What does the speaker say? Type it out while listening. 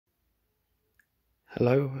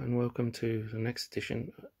Hello and welcome to the next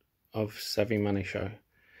edition of Savvy Money Show.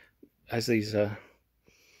 As these are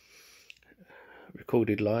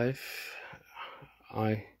recorded live,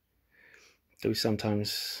 I do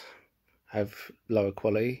sometimes have lower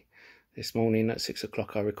quality. This morning at 6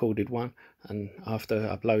 o'clock I recorded one, and after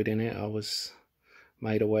uploading it I was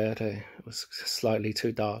made aware that it was slightly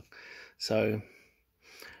too dark, so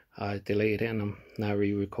I deleted it and I'm now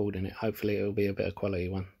re-recording it. Hopefully it will be a better quality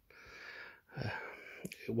one.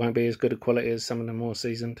 It won't be as good a quality as some of the more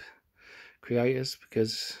seasoned creators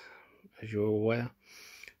because, as you're aware,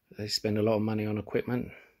 they spend a lot of money on equipment,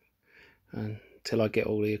 and until I get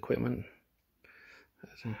all the equipment,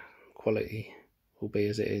 quality will be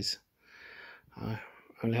as it is. I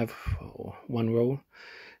only have one rule: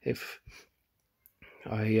 if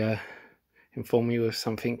I inform you of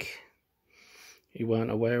something you weren't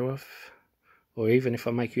aware of, or even if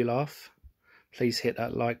I make you laugh, please hit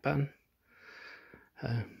that like button.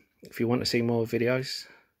 If you want to see more videos,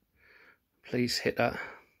 please hit that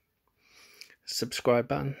subscribe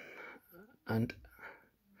button,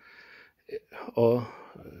 or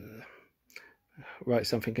write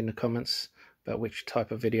something in the comments about which type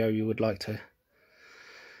of video you would like to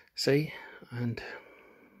see,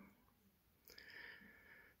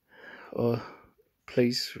 or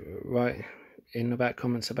please write in about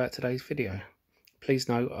comments about today's video. Please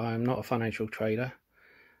note I am not a financial trader,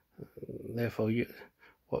 therefore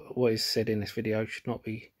what is said in this video should not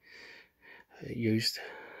be used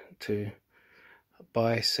to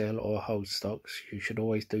buy, sell or hold stocks. You should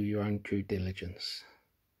always do your own due diligence.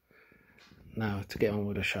 Now to get on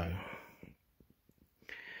with the show.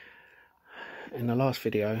 In the last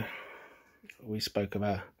video we spoke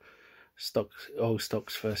about oil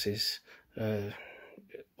stocks versus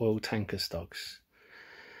oil tanker stocks,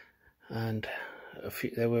 and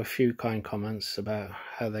there were a few kind comments about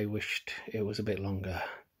how they wished it was a bit longer.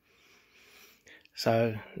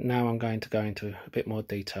 So now I'm going to go into a bit more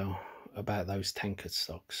detail about those tanker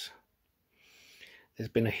stocks. There's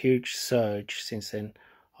been a huge surge since then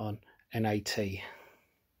on NAT.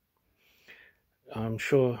 I'm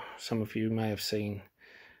sure some of you may have seen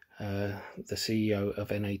the CEO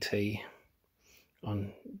of NAT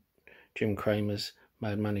on Jim Cramer's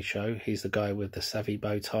Mad Money show. He's the guy with the savvy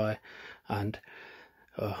bow tie and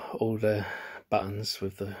all the buttons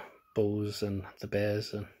with the bulls and the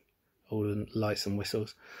bears and all the lights and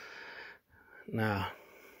whistles. Now,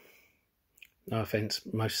 no offence,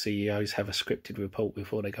 most CEOs have a scripted report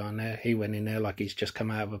before they go in there. He went in there like he's just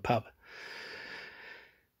come out of a pub.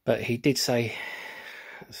 But he did say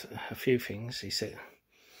a few things. He said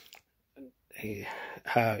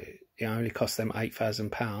how it only cost them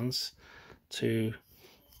 £8,000 to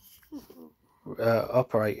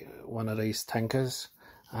operate one of these tankers,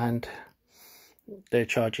 and they're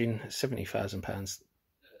charging £70,000,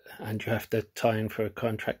 and you have to tie in for a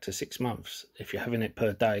contract to 6 months. If you're having it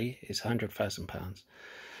per day, it's £100,000.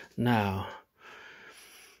 Now,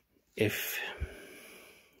 if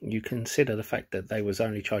you consider the fact that they was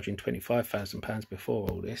only charging £25,000 before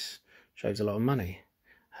all this, shows a lot of money.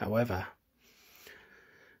 However,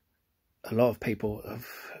 a lot of people have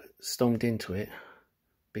stormed into it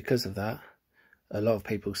because of that. A lot of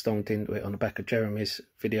people stormed into it on the back of Jeremy's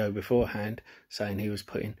video beforehand, saying he was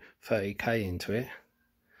putting 30k into it.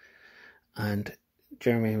 And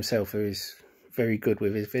Jeremy himself, who is very good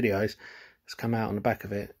with his videos, has come out on the back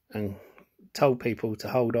of it and told people to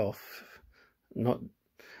hold off,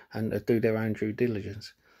 and to do their own due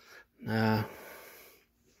diligence. Now,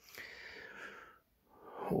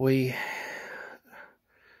 we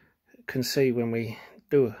can see when we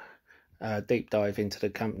do a deep dive into the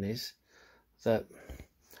companies that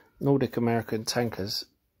Nordic American Tankers,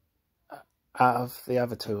 out of the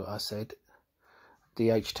other two I said,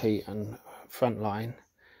 DHT and Frontline,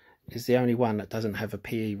 is the only one that doesn't have a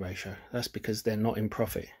PE ratio. That's because they're not in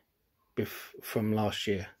profit from last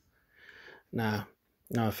year. Now,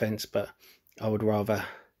 no offence, but I would rather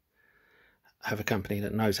have a company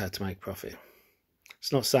that knows how to make profit.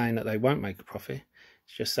 It's not saying that they won't make a profit.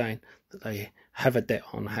 It's just saying that they have a debt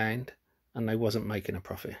on hand and they wasn't making a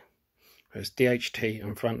profit. Whereas DHT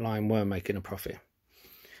and Frontline were making a profit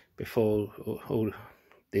before all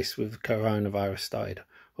this with coronavirus started,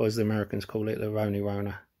 or as the Americans call it, the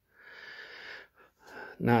Rona.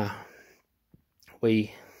 Now,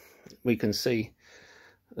 we can see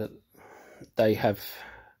that they have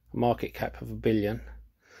a market cap of $1 billion,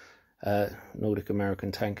 Nordic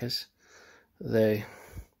American Tankers. They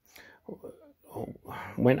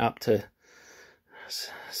went up to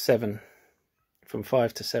 7, from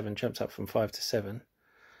 5 to 7, jumped up from 5 to 7,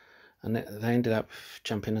 and they ended up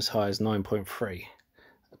jumping as high as 9.3.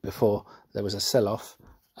 before there was a sell-off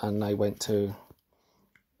and they went to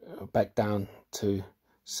back down to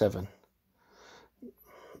 7.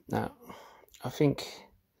 Now I think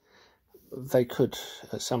they could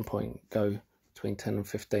at some point go between 10 and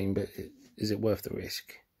 15, but is it worth the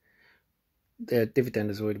risk? Their dividend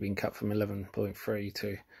has already been cut from 11.3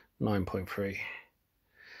 to 9.3.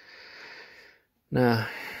 Now,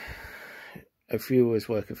 a few was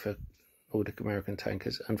working for Nordic American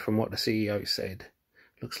Tankers, and from what the CEO said,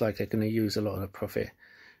 looks like they're going to use a lot of the profit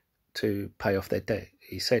to pay off their debt.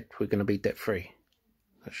 He said we're going to be debt free.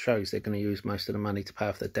 That shows they're going to use most of the money to pay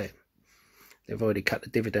off their debt. They've already cut the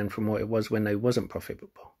dividend from what it was when they wasn't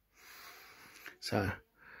profitable. So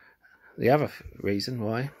the other reason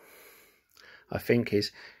why I think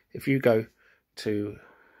is, if you go to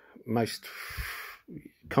most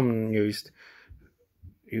common used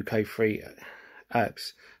UK free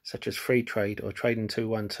apps such as Freetrade or Trading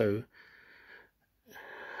 212,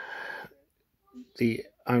 the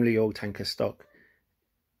only oil tanker stock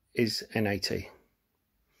is NAT.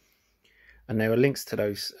 And there are links to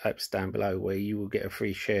those apps down below where you will get a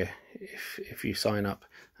free share if you sign up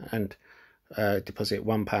and deposit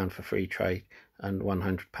 £1 for Freetrade and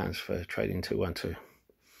 £100 for Trading 212.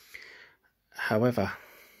 However,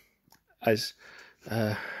 as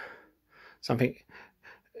something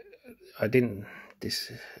I didn't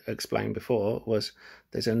explain before was,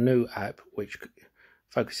 there's a new app which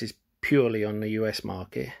focuses purely on the US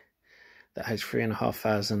market that has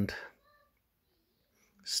 3,500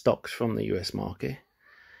 stocks from the US market,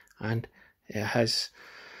 and it has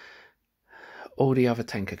all the other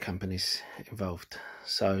tanker companies involved.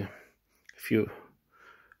 So if you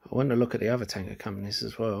want to look at the other tanker companies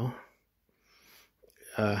as well,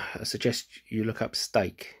 I suggest you look up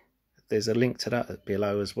Stake. There's a link to that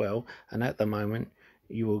below as well, and at the moment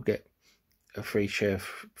you will get a free share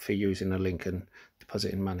for using the link and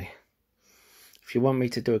depositing money. If you want me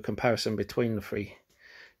to do a comparison between the free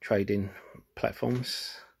trading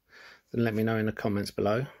platforms, then let me know in the comments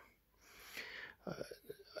below.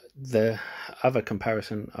 The other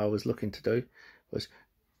comparison I was looking to do was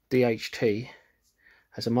DHT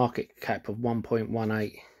has a market cap of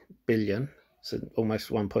 1.18 billion, so almost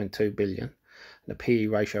 1.2 billion, and a PE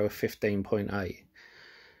ratio of 15.8.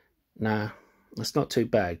 Now that's not too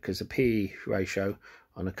bad, because the PE ratio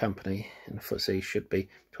on a company in the FTSE should be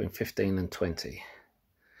between 15 and 20.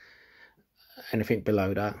 Anything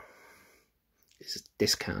below that is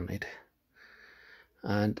discounted,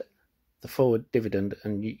 and the forward dividend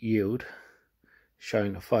and yield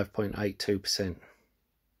showing a 5.82%.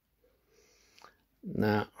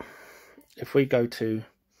 Now if we go to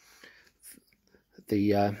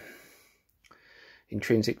the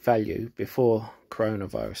intrinsic value before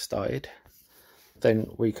coronavirus started,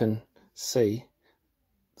 then we can see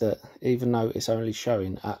that even though it's only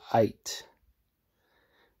showing at 8,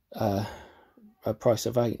 a price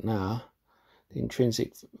of 8 now, the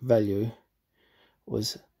intrinsic value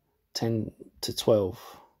was 10 to 12.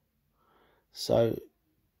 So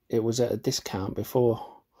it was at a discount before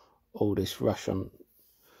all this rush on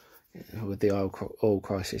with the oil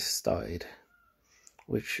crisis started,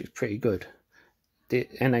 which is pretty good. The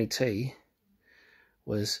NAT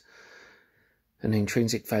was an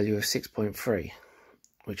intrinsic value of 6.3,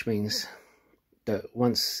 which means that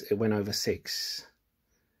once it went over 6,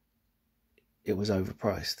 it was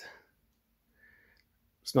overpriced.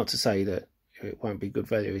 It's not to say that it won't be good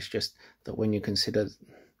value, it's just that when you consider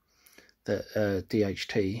that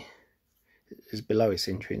DHT is below its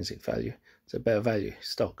intrinsic value, it's a better value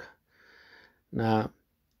stock. Now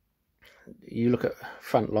you look at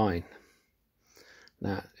Frontline.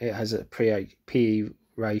 Now it has a PE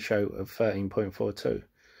ratio of 13.42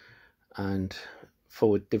 and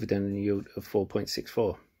forward dividend yield of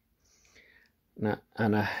 4.64. Now,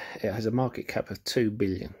 and it has a market cap of 2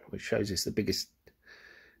 billion, which shows it's the biggest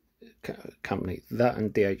company. That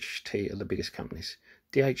and DHT are the biggest companies.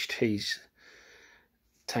 DHT's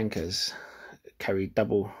tankers carry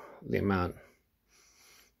double the amount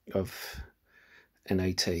of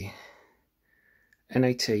NAT.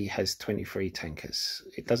 NAT has 23 tankers.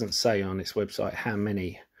 It doesn't say on its website how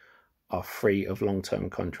many are free of long-term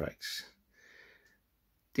contracts.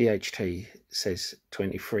 DHT says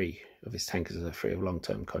 23 of its tankers are free of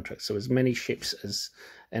long-term contracts. So as many ships as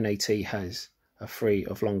NAT has are free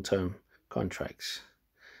of long-term contracts.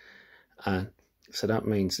 And so that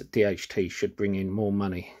means that DHT should bring in more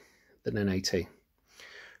money than NAT.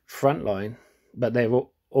 Frontline, but they're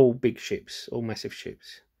all big ships, all massive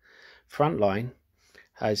ships. Frontline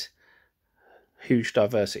has huge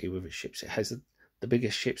diversity with its ships. It has the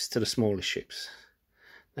biggest ships to the smallest ships.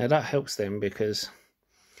 Now that helps them because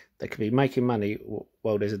they could be making money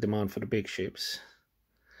while there's a demand for the big ships,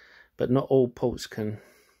 but not all ports can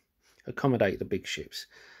accommodate the big ships.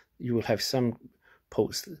 You will have some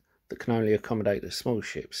ports that can only accommodate the small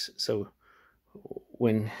ships. So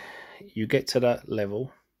when you get to that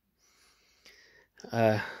level,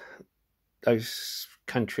 those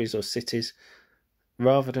countries or cities,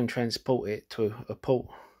 rather than transport it to a port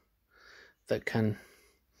that can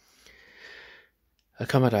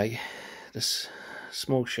accommodate the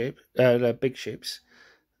small ship, the big ships,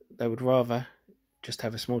 they would rather just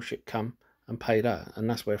have a small ship come and pay that, and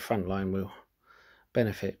that's where Frontline will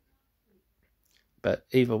benefit. But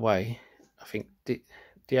either way, I think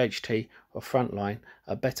DHT or Frontline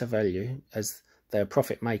are better value, as they're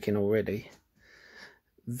profit making already.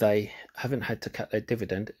 They haven't had to cut their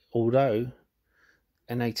dividend, although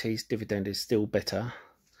NAT's dividend is still better,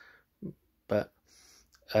 but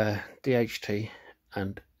DHT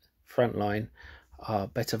and Frontline are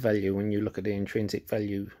better value when you look at the intrinsic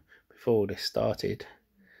value before this started,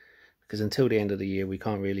 because until the end of the year we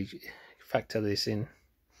can't really factor this in.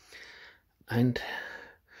 And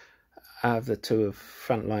out of the two of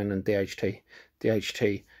Frontline and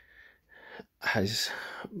DHT has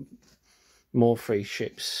more free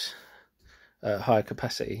ships at higher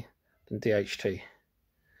capacity than DHT.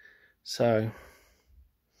 So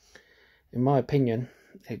in my opinion,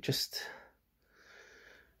 it just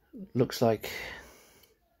looks like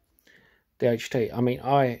DHT. I mean,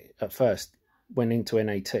 I at first went into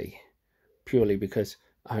NAT purely because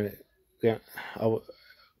I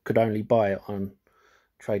could only buy it on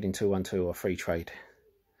Trading 212 or Freetrade.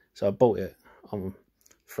 So I bought it on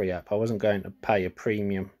free app. I wasn't going to pay a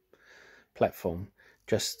premium platform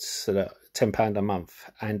just so that £10 a month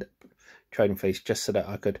and trading fees just so that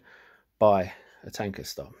I could buy a tanker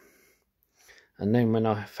stock. And then when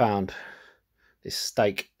I found this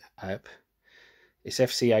stake app, it's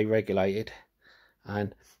FCA regulated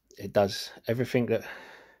and it does everything that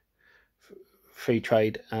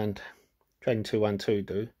Freetrade and Trading 212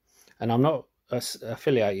 do, and I'm not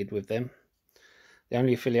affiliated with them. The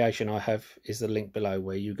only affiliation I have is the link below,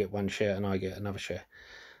 where you get one share and I get another share.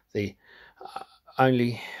 The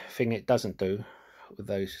only thing it doesn't do with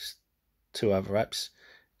those two other apps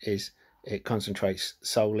is it concentrates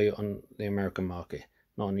solely on the American market,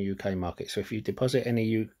 not on the UK market. So if you deposit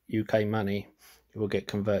any UK money, it will get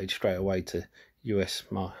converted straight away to US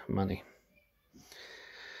money.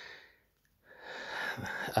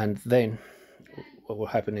 And then what will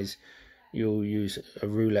happen is you'll use a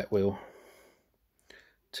roulette wheel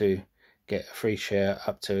to get a free share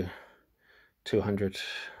up to $200,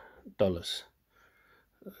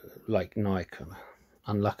 like Nike.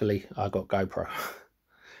 Unluckily, I got GoPro,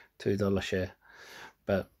 $2 share.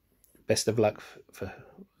 But best of luck for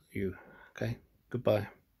you. Okay, goodbye.